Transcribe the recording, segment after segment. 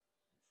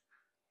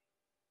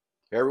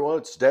Hey everyone,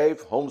 it's Dave,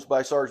 Homes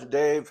by Sergeant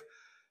Dave.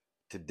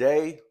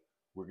 Today,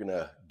 we're going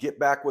to get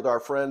back with our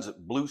friends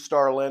at Blue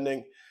Star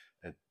Lending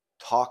and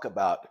talk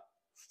about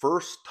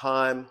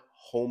first-time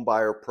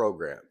homebuyer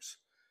programs.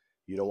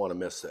 You don't want to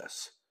miss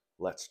this.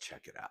 Let's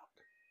check it out.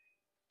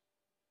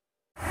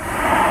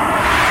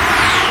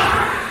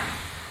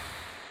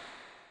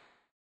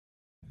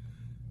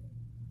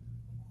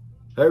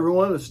 Hey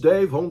everyone, it's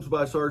Dave, Homes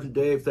by Sergeant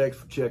Dave. Thanks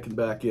for checking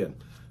back in.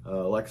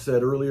 Like I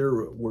said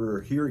earlier, we're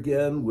here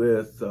again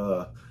with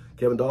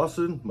Kevin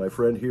Dawson, my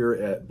friend here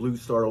at Blue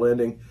Star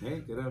Lending. Hey,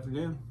 good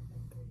afternoon.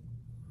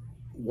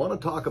 Want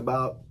to talk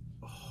about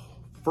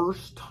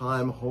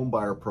first-time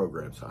homebuyer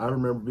programs. I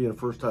remember being a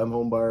first-time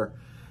homebuyer.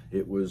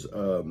 It was,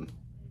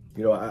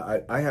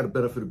 I had a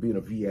benefit of being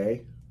a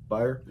VA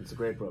buyer. It's a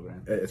great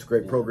program. It's a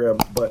great program,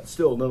 but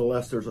still,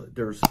 nonetheless,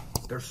 there's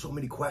so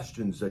many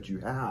questions that you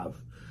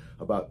have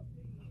about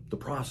the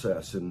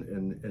process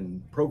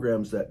and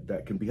programs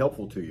that can be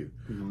helpful to you.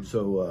 Mm-hmm.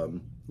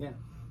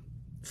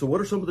 So what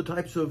are some of the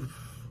types of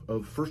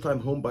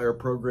first-time homebuyer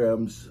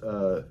programs,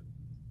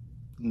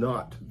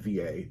 not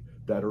VA,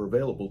 that are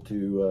available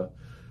to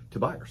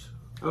buyers?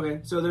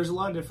 Okay, so there's a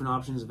lot of different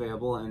options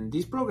available, and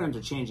these programs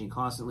are changing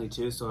constantly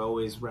too, so I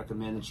always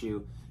recommend that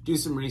you do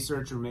some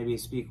research or maybe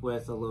speak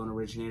with a loan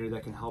originator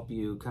that can help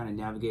you kind of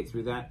navigate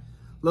through that.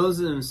 Loans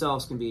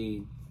themselves can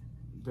be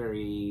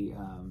very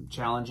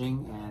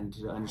challenging and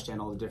to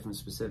understand all the different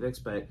specifics,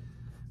 but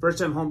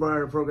first-time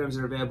homebuyer programs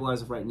that are available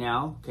as of right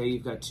now, okay,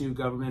 you've got two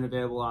government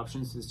available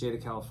options to the state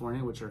of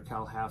California, which are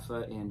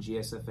CalHFA and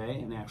GSFA,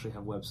 and they actually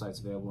have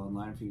websites available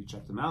online for you to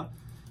check them out.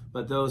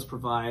 But those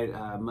provide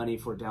money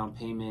for down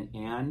payment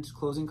and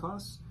closing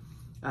costs.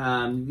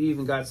 You've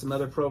even got some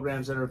other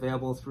programs that are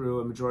available through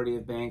a majority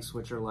of banks,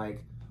 which are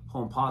like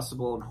Home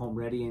Possible and Home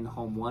Ready and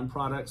Home One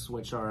products,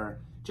 which are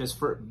just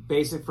for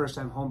basic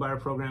first-time homebuyer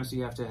programs. So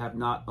you have to have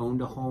not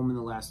owned a home in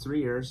the last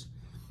 3 years,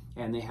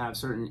 and they have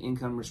certain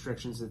income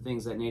restrictions and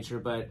things of that nature,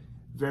 but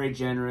very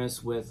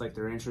generous with like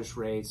their interest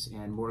rates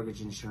and mortgage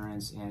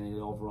insurance, and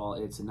overall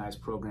it's a nice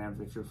program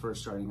if you're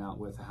first starting out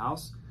with a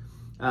house.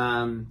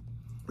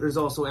 There's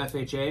also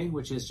FHA,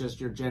 which is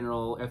just your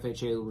general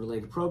FHA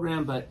related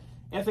program, but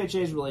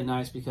FHA is really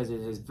nice because it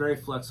has very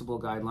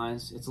flexible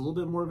guidelines. It's a little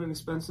bit more of an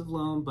expensive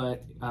loan,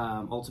 but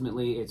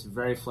ultimately it's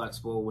very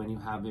flexible when you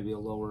have maybe a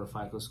lower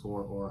FICO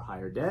score or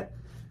higher debt.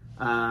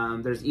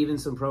 There's even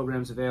some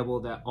programs available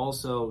that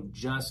also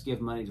just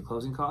give money to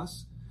closing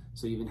costs.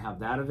 So you even have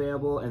that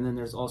available. And then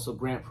there's also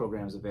grant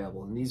programs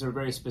available. And these are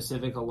very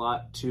specific, a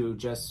lot to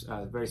just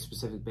very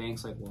specific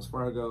banks like Wells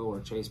Fargo or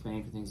Chase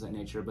Bank and things of that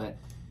nature. But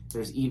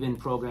there's even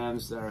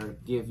programs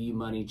that give you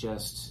money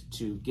just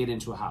to get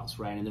into a house,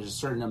 right? And there's a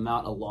certain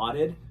amount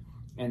allotted.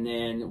 And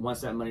then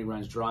once that money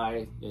runs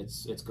dry,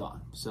 it's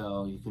gone.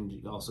 So you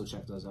can also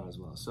check those out as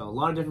well. So a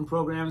lot of different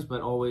programs,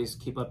 but always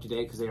keep up to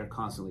date because they are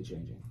constantly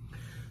changing.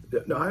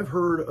 Now, I've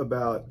heard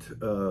about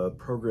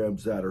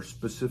programs that are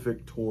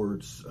specific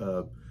towards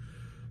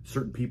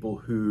certain people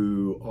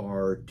who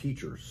are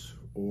teachers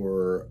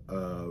or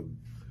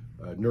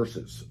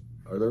nurses.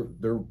 Are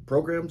there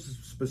programs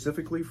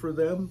specifically for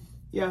them?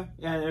 Yeah,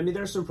 I mean,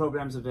 there's some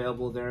programs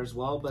available there as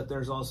well, but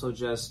there's also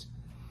just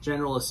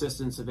general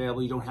assistance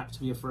available. You don't have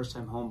to be a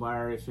first-time home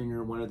buyer if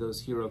you're one of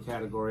those hero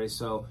categories.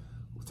 So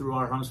through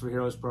our Homes for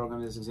Heroes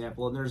program, as an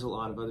example, and there's a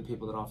lot of other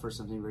people that offer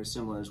something very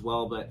similar as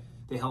well, but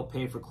they help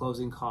pay for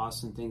closing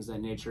costs and things of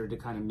that nature to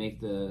kind of make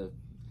the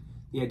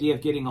idea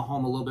of getting a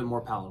home a little bit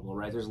more palatable,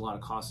 right? There's a lot of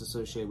costs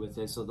associated with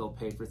it, so they'll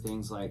pay for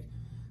things like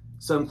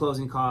some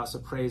closing costs,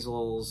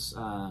 appraisals,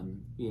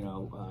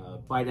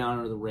 buy down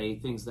or the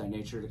rate, things of that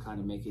nature to kind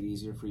of make it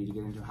easier for you to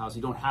get into a house.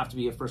 You don't have to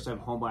be a first-time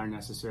home buyer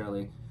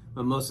necessarily,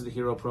 but most of the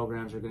hero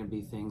programs are going to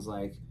be things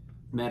like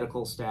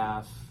medical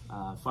staff,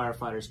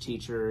 firefighters,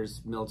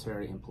 teachers,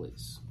 military, and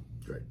police.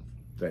 Great,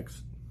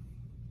 thanks.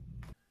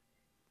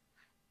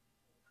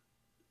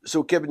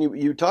 So Kevin,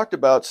 you talked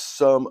about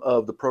some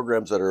of the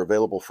programs that are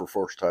available for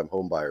first-time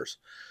home buyers.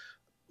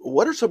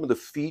 What are some of the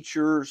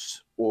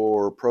features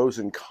or pros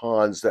and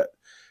cons that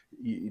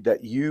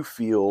you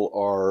feel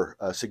are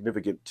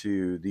significant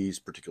to these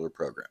particular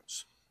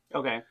programs?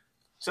 Okay,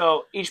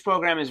 so each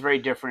program is very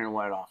different in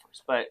what it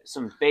offers, but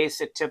some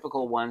basic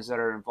typical ones that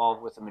are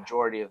involved with the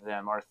majority of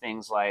them are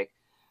things like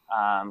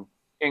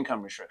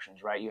income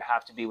restrictions, right? You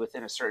have to be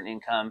within a certain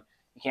income.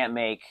 You can't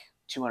make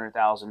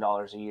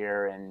 $200,000 a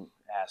year and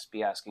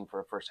be asking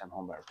for a first-time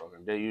homebuyer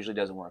program. It usually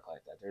doesn't work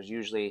like that. There's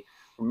usually,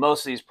 for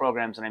most of these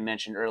programs that I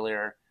mentioned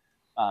earlier,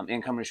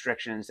 income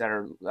restrictions that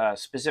are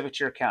specific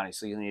to your county,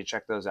 so you need to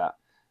check those out.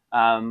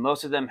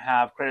 Most of them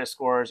have credit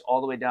scores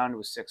all the way down to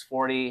a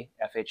 640.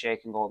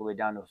 FHA can go all the way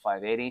down to a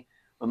 580.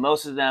 But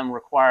most of them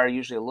require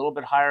usually a little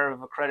bit higher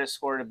of a credit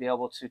score to be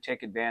able to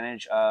take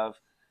advantage of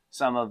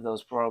some of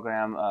those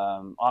program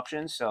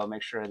options. So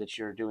make sure that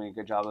you're doing a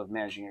good job of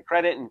managing your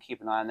credit and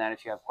keep an eye on that.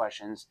 If you have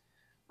questions,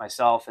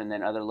 myself and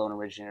then other loan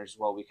originators as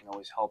well, we can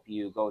always help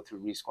you go through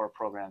rescore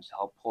programs to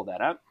help pull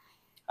that up.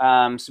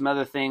 Some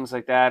other things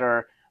like that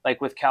are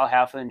like with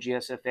CalHFA and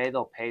GSFA,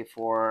 they'll pay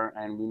for,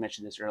 and we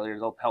mentioned this earlier,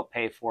 they'll help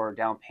pay for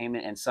down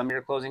payment and some of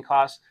your closing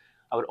costs.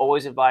 I would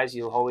always advise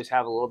you always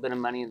have a little bit of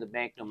money in the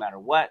bank no matter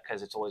what,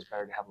 because it's always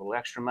better to have a little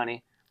extra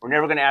money. We're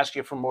never going to ask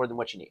you for more than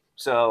what you need.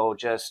 So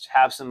just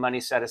have some money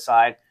set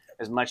aside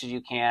as much as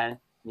you can.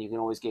 You can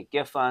always get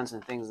gift funds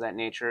and things of that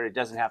nature. It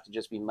doesn't have to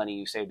just be money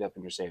you saved up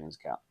in your savings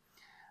account.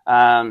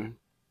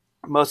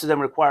 Most of them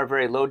require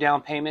very low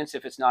down payments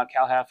if it's not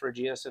CalHFA or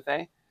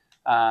GSFA.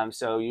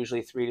 So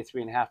usually 3 to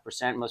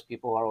 3.5%. Most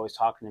people are always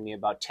talking to me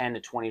about 10 to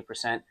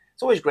 20%.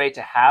 It's always great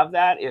to have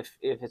that if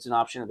it's an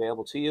option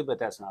available to you, but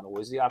that's not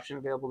always the option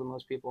available to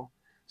most people.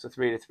 So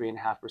 3 to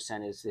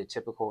 3.5% is the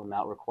typical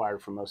amount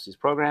required for most of these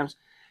programs.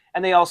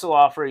 And they also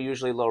offer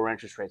usually lower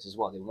interest rates as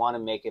well. They want to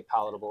make it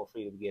palatable for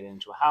you to get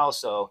into a house.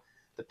 So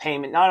the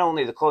payment, not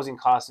only the closing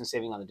costs and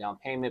saving on the down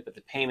payment, but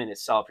the payment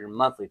itself, your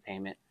monthly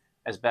payment,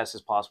 as best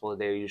as possible,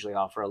 they usually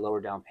offer a lower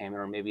down payment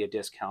or maybe a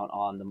discount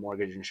on the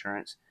mortgage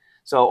insurance.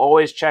 So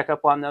always check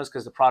up on those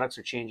because the products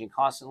are changing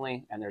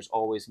constantly and there's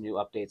always new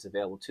updates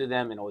available to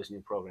them and always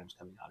new programs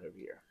coming out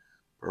every year.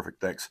 Perfect,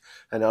 thanks.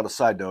 And on a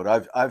side note,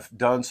 I've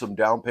done some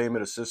down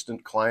payment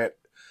assistant clients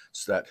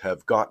that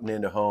have gotten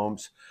into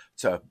homes.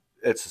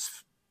 It's a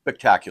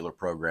spectacular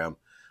program.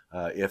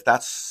 If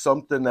that's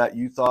something that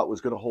you thought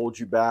was going to hold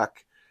you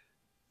back,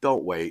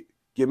 don't wait.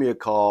 Give me a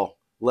call.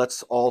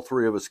 Let's all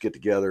three of us get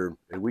together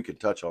and we can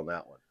touch on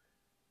that one.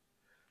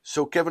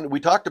 So Kevin,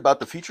 we talked about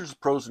the features,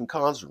 pros and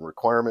cons and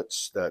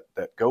requirements that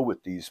go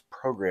with these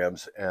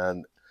programs.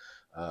 And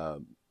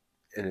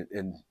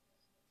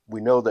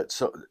we know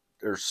that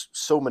there's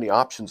so many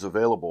options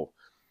available,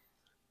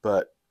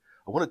 but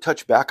I want to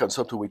touch back on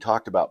something we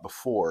talked about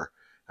before,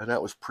 and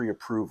that was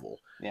pre-approval.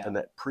 Yeah. And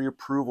that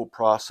pre-approval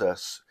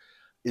process,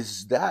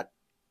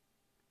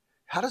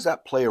 how does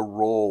that play a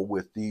role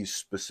with these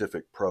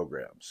specific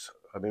programs?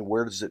 I mean,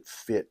 where does it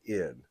fit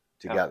in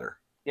together?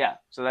 Yeah,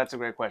 so that's a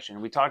great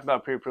question. We talked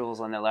about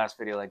pre-approvals on that last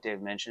video, like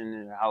Dave mentioned,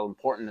 and how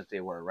important that they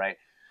were, right?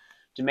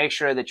 To make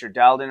sure that you're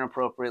dialed in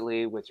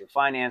appropriately with your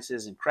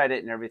finances and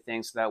credit and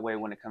everything, so that way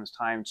when it comes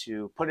time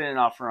to put in an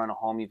offer on a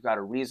home, you've got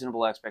a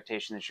reasonable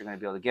expectation that you're going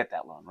to be able to get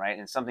that loan, right?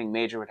 And something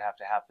major would have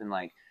to happen,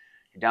 like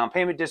your down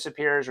payment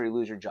disappears or you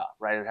lose your job,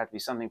 right? It would have to be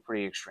something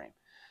pretty extreme.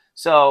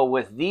 So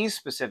with these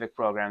specific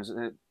programs,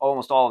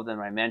 almost all of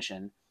them I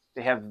mentioned,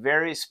 they have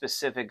very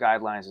specific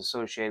guidelines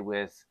associated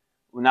with,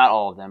 well, not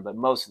all of them, but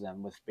most of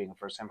them, with being a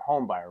first-time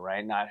home buyer,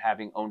 right? Not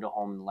having owned a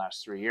home in the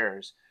last 3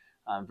 years.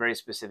 Very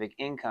specific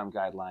income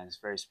guidelines,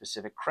 very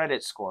specific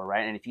credit score,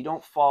 right? And if you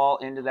don't fall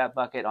into that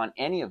bucket on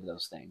any of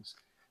those things,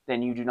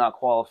 then you do not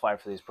qualify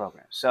for these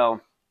programs.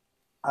 So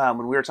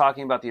when we were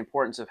talking about the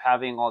importance of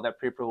having all that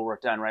pre-approval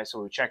work done, right?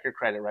 So we check your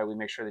credit, right? We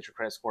make sure that your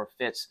credit score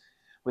fits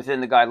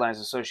within the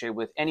guidelines associated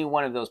with any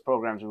one of those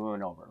programs we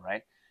went over,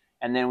 right?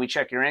 And then we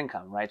check your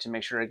income, right? To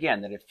make sure,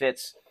 again, that it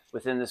fits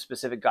within the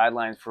specific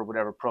guidelines for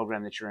whatever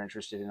program that you're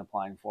interested in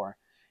applying for.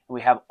 And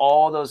we have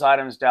all those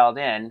items dialed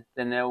in,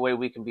 then that way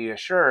we can be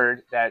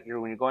assured that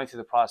when you're going through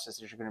the process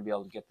that you're going to be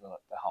able to get the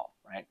home,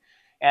 right?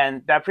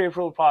 And that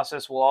pre-approval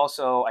process will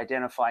also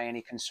identify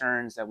any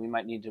concerns that we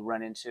might need to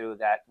run into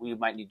that we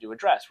might need to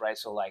address, right?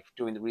 So like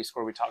doing the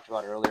rescore we talked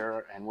about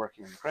earlier and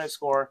working on the credit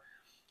score,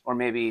 or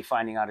maybe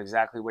finding out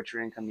exactly what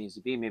your income needs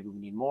to be. Maybe we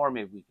need more,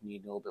 maybe we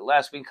need a little bit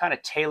less. We can kind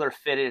of tailor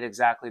fit it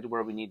exactly to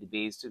where we need to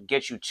be to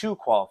get you to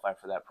qualify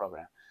for that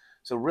program.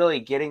 So really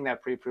getting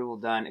that pre-approval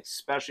done,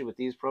 especially with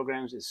these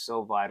programs, is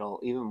so vital,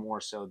 even more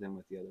so than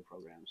with the other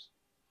programs.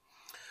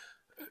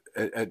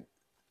 And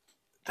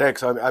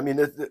thanks. I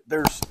mean,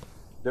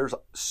 there's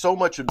so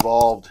much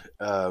involved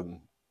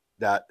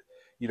that,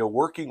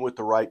 working with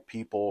the right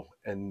people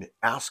and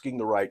asking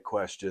the right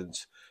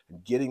questions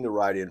and getting the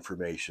right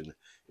information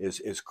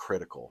is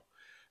critical.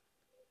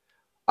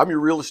 I'm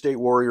your real estate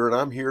warrior, and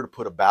I'm here to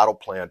put a battle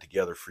plan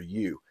together for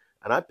you.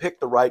 And I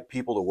picked the right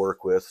people to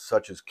work with,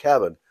 such as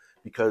Kevin,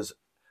 because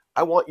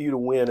I want you to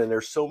win. And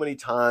there's so many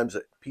times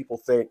that people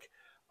think,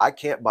 I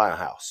can't buy a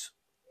house.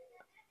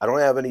 I don't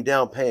have any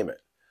down payment,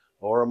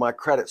 or my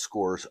credit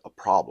score's a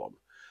problem.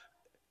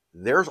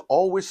 There's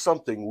always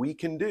something we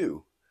can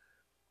do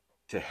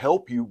to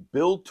help you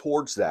build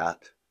towards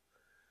that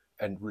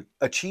and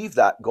achieve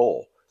that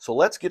goal. So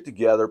let's get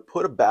together,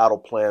 put a battle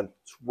plan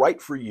that's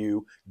right for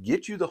you,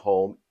 get you the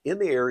home in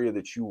the area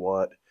that you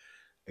want,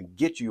 and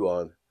get you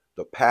on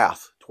the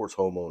path towards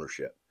home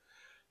ownership.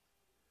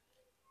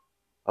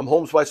 I'm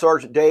Homes by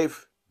Sergeant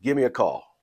Dave. Give me a call.